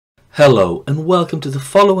Hello and welcome to the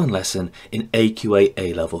following lesson in AQA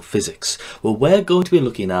A-Level Physics, where we're going to be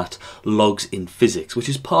looking at logs in physics, which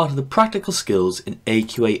is part of the practical skills in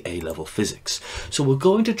AQA A-Level Physics. So we're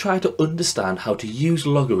going to try to understand how to use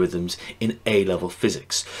logarithms in A-Level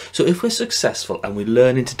Physics. So if we're successful and we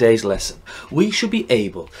learn in today's lesson, we should be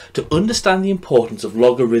able to understand the importance of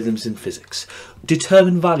logarithms in physics,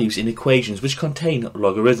 determine values in equations which contain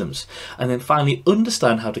logarithms, and then finally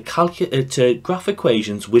understand how to graph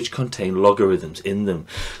equations which contain logarithms in them.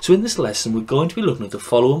 So in this lesson we're going to be looking at the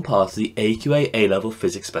following parts of the AQA A-Level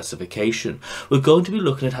Physics specification. We're going to be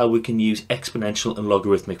looking at how we can use exponential and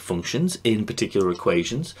logarithmic functions in particular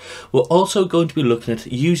equations. We're also going to be looking at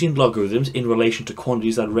using logarithms in relation to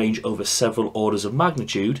quantities that range over several orders of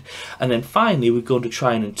magnitude, and then finally we're going to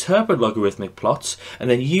try and interpret logarithmic plots and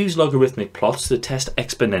then use logarithmic plots to test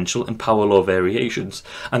exponential and power law variations,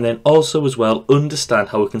 and then also as well understand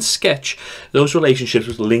how we can sketch those relationships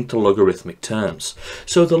with linked to logarithmic terms.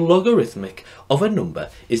 So the logarithmic of a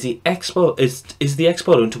number is the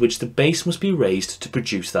exponent to which the base must be raised to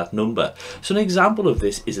produce that number. So an example of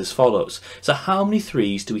this is as follows. So how many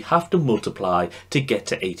 3's do we have to multiply to get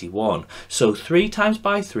to 81? So 3 times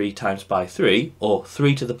by 3 times by 3, or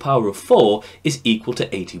 3 to the power of 4, is equal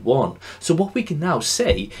to 81. So what we can now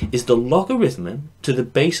say is the logarithm to the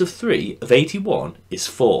base of 3 of 81 is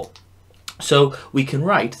 4. So we can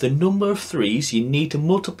write the number of 3's you need to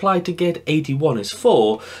multiply to get 81 is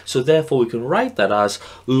 4, so therefore we can write that as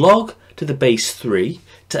log to the base 3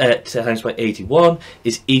 times by 81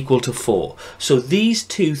 is equal to 4. So these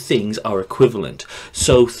two things are equivalent.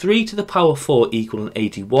 So 3 to the power 4 equaling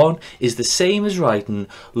 81 is the same as writing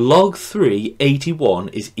log 3 81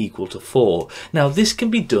 is equal to 4. Now this can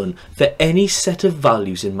be done for any set of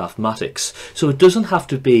values in mathematics. So it doesn't have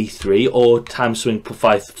to be 3 or times something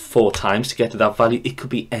 4 times to get to that value. It could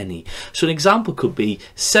be any. So an example could be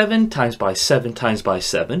 7 times by 7 times by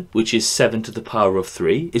 7, which is 7 to the power of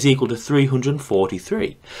 3, is equal to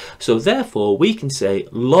 343. So therefore we can say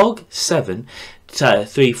log 7 to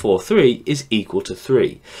 343 is equal to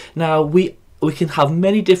 3. Now we can have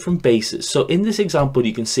many different bases. So in this example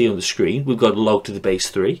you can see on the screen we've got log to the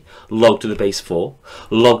base 3, log to the base 4,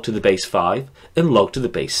 log to the base 5 and log to the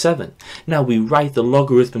base 7. Now we write the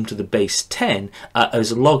logarithm to the base 10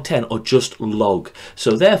 as log 10 or just log.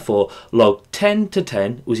 So therefore log 10 to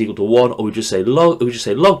 10 was equal to 1, or we just say log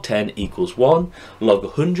 10 equals 1, log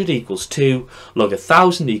 100 equals 2, log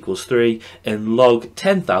 1000 equals 3 and log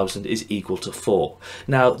 10,000 is equal to 4.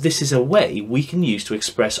 Now this is a way we can use to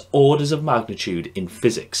express orders of magnitude in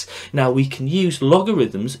physics. Now we can use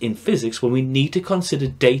logarithms in physics when we need to consider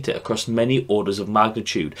data across many orders of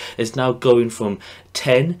magnitude. It's now going from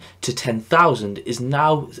 10 to 10,000 is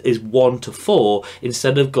 1 to 4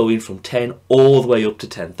 instead of going from 10 all the way up to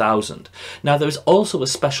 10,000. Now there is also a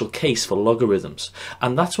special case for logarithms,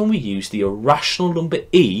 and that's when we use the irrational number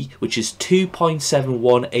e, which is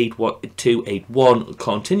 2.7181281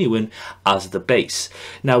 continuing, as the base.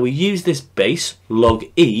 Now we use this base log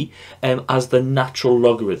e as the natural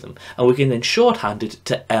logarithm, and we can then shorthand it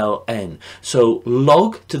to ln. So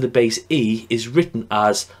log to the base e is written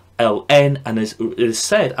as ln and is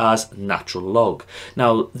said as natural log.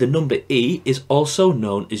 Now the number e is also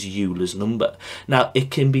known as Euler's number. Now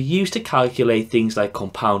it can be used to calculate things like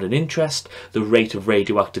compounding interest, the rate of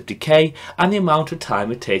radioactive decay and the amount of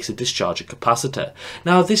time it takes to discharge a capacitor.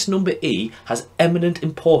 Now this number e has eminent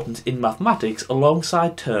importance in mathematics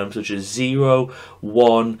alongside terms such as 0,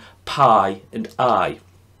 1, pi and I.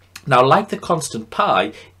 Now, like the constant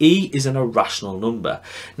pi, e is an irrational number.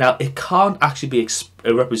 Now, it can't actually be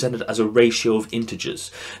represented as a ratio of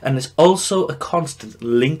integers, and it's also a constant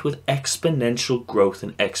linked with exponential growth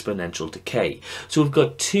and exponential decay. So we've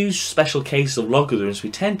got two special cases of logarithms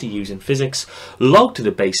we tend to use in physics: log to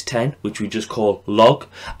the base 10, which we just call log,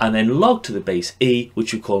 and then log to the base e,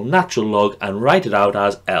 which we call natural log and write it out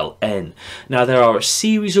as ln. Now there are a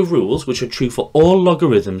series of rules which are true for all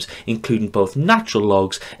logarithms, including both natural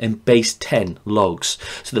logs and base 10 logs.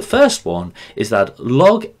 So the first one is that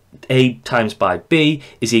log a times by b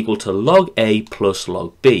is equal to log a plus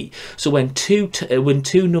log b. So when two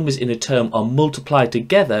numbers in a term are multiplied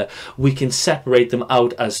together, we can separate them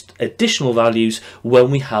out as additional values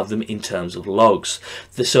when we have them in terms of logs.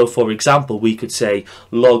 So for example, we could say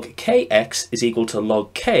log kx is equal to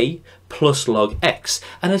log k plus log x,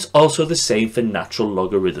 and it's also the same for natural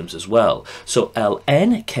logarithms as well. So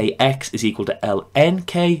ln kx is equal to ln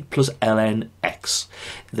k plus ln x. x.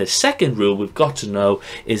 The second rule we've got to know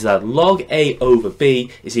is that log a over b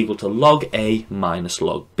is equal to log a minus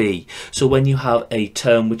log b. So when you have a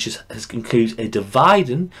term which includes a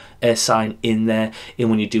dividing sign in there, and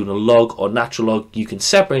when you're doing a log or natural log, you can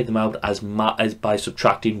separate them out as by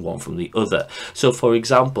subtracting one from the other. So for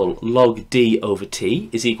example, log d over t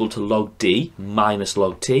is equal to log d minus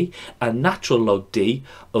log t, and natural log d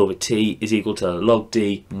over t is equal to log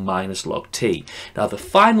d minus log t. Now the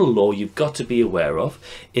final law you've got to be aware of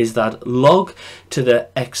is that log to the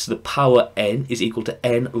x to the power n is equal to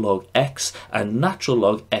n log x, and natural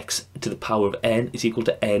log x to the power of n is equal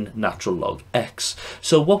to n natural log x.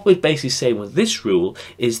 So what we're basically saying with this rule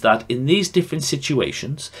is that in these different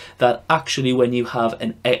situations, that actually when you have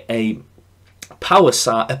a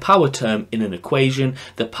power term in an equation,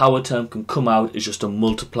 the power term can come out as just a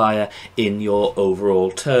multiplier in your overall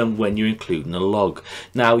term when you're including a log.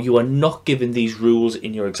 Now, you are not given these rules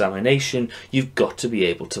in your examination, you've got to be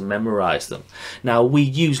able to memorize them. Now, we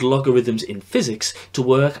use logarithms in physics to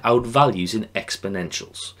work out values in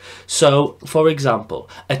exponentials. So, for example,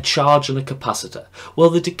 a charge on a capacitor. Well,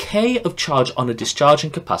 the decay of charge on a discharging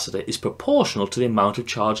capacitor is proportional to the amount of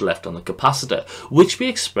charge left on the capacitor, which we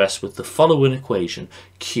express with the following equation.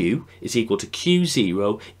 Q is equal to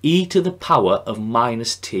Q0 e to the power of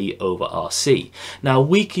minus t over RC. Now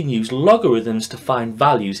we can use logarithms to find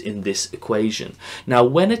values in this equation. Now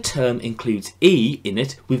when a term includes e in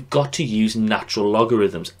it, we've got to use natural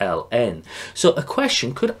logarithms, ln. So a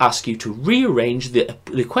question could ask you to rearrange the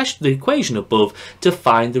equation above to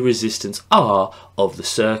find the resistance R of the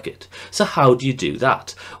circuit. So how do you do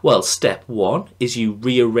that? Well, step one is you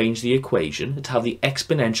rearrange the equation to have the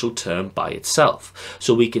exponential term by itself.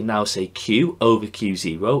 So we can now say Q over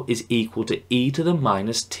Q0 is equal to e to the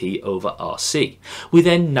minus t over RC. We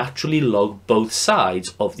then naturally log both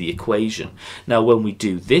sides of the equation. Now when we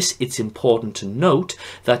do this, it's important to note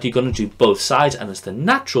that you're going to do both sides and it's the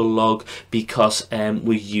natural log because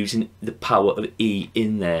we're using the power of e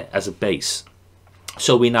in there as a base.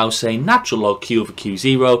 So we now say natural log Q over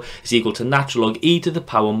Q0 is equal to natural log e to the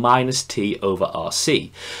power minus t over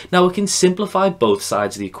RC. Now we can simplify both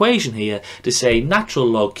sides of the equation here to say natural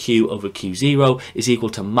log Q over Q0 is equal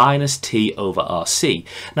to minus t over RC.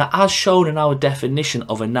 Now as shown in our definition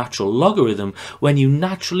of a natural logarithm, when you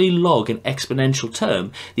naturally log an exponential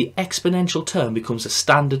term, the exponential term becomes a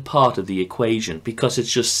standard part of the equation because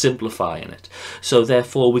it's just simplifying it. So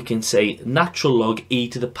therefore we can say natural log e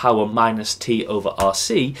to the power minus t over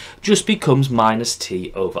RC just becomes minus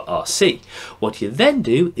t over RC. What you then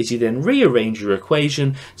do is you then rearrange your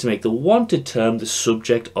equation to make the wanted term the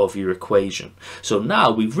subject of your equation. So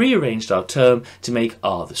now we've rearranged our term to make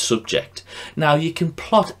R the subject. Now you can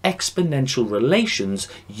plot exponential relations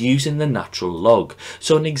using the natural log.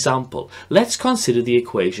 So an example, let's consider the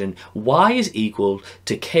equation y is equal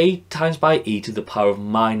to k times by e to the power of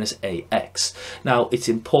minus ax. Now it's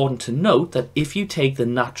important to note that if you take the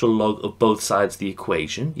natural log of both sides of the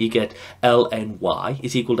equation, you get ln y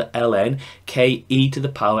is equal to ln k e to the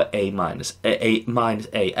power a minus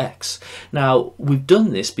ax. Now we've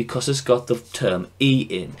done this because it's got the term e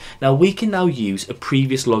in. Now we can now use a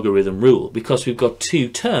previous logarithm rule because we've got two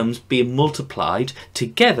terms being multiplied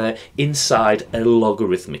together inside a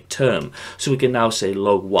logarithmic term. So we can now say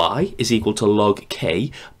log y is equal to log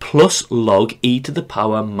k plus log e to the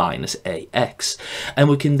power minus ax. And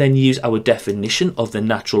we can then use our definition of the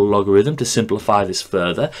natural logarithm to simplify this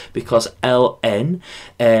further, because ln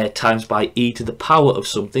times by e to the power of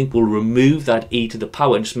something will remove that e to the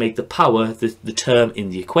power and just make the power the term in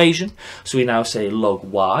the equation. So we now say log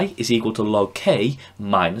y is equal to log k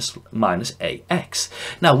minus ax.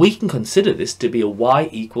 Now we can consider this to be a y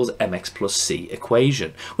equals mx plus c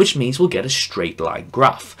equation, which means we'll get a straight line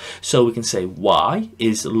graph. So we can say y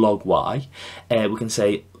is log y, we can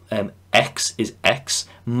say x is x,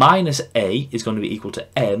 minus a is going to be equal to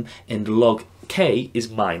m, and log k is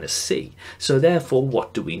minus c. So therefore,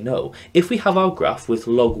 what do we know? If we have our graph with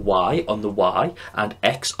log y on the y and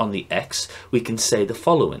x on the x, we can say the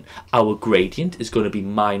following. Our gradient is going to be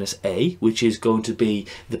minus a, which is going to be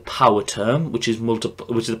the power term, which is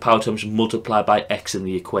the power term multiplied by x in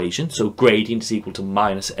the equation. So gradient is equal to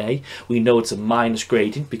minus a. We know it's a minus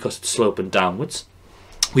gradient because it's sloping downwards.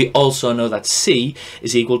 We also know that c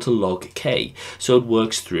is equal to log k, so it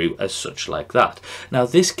works through as such like that. Now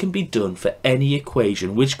this can be done for any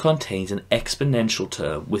equation which contains an exponential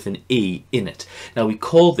term with an e in it. Now we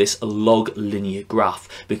call this a log linear graph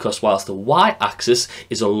because whilst the y-axis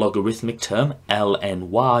is a logarithmic term,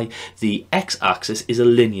 lny, the x-axis is a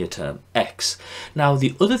linear term, x. Now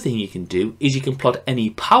the other thing you can do is you can plot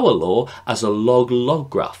any power law as a log-log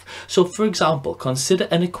graph. So for example, consider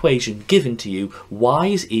an equation given to you, y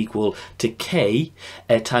is equal to k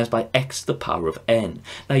times by x to the power of n.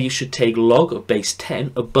 Now you should take log of base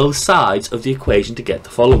 10 of both sides of the equation to get the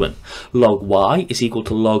following. Log y is equal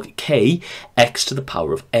to log k x to the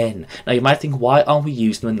power of n. Now you might think, why aren't we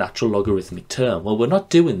using the natural logarithmic term? Well, we're not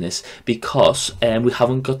doing this because we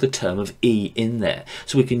haven't got the term of e in there.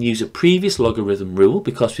 So we can use a previous logarithm rule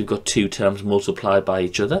because we've got two terms multiplied by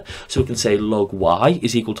each other. So we can say log y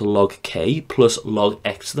is equal to log k plus log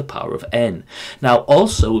x to the power of n. Now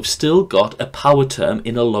also we've still got a power term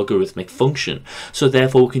in a logarithmic function, so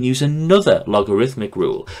therefore we can use another logarithmic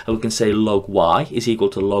rule and we can say log y is equal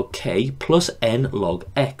to log k plus n log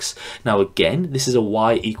x. Now again, this is a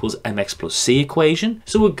y equals mx plus c equation,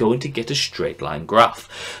 so we're going to get a straight line graph.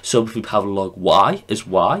 So if we have log y is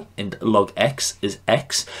y and log x is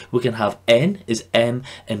x, we can have n is m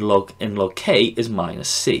and log k is minus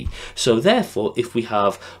c. So therefore if we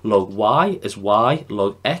have log y is y,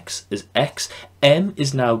 log x is x, m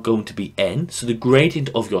is now going to be n, so the gradient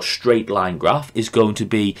of your straight line graph is going to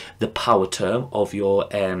be the power term of your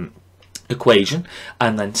equation,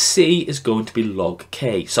 and then c is going to be log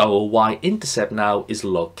k. So our y-intercept now is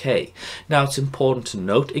log k. Now it's important to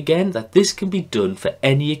note again that this can be done for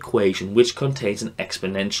any equation which contains an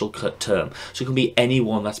exponential term, so it can be any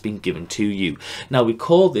one that's been given to you. Now we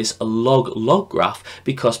call this a log-log graph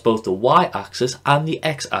because both the y-axis and the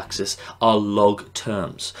x-axis are log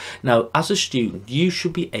terms. Now as a student you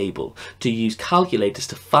should be able to use calculators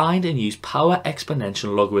to find and use power exponential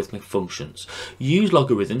and logarithmic functions. Use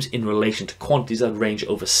logarithms in relation to quantities that range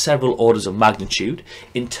over several orders of magnitude,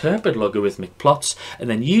 interpret logarithmic plots, and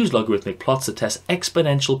then use logarithmic plots to test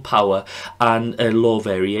exponential power and law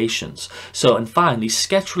variations. So, and finally,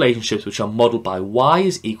 sketch relationships which are modeled by y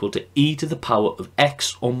is equal to e to the power of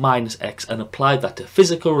x or minus x, and apply that to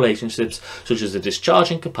physical relationships such as a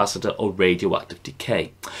discharging capacitor or radioactive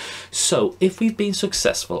decay. So if we've been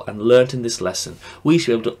successful and learnt in this lesson, we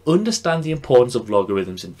should be able to understand the importance of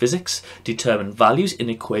logarithms in physics, determine values in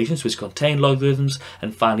equations which contain logarithms,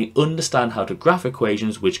 and finally understand how to graph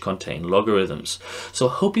equations which contain logarithms. So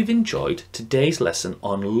I hope you've enjoyed today's lesson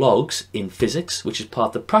on logs in physics, which is part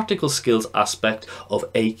of the practical skills aspect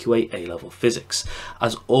of AQA A-Level Physics.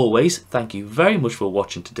 As always, thank you very much for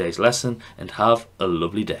watching today's lesson and have a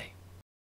lovely day.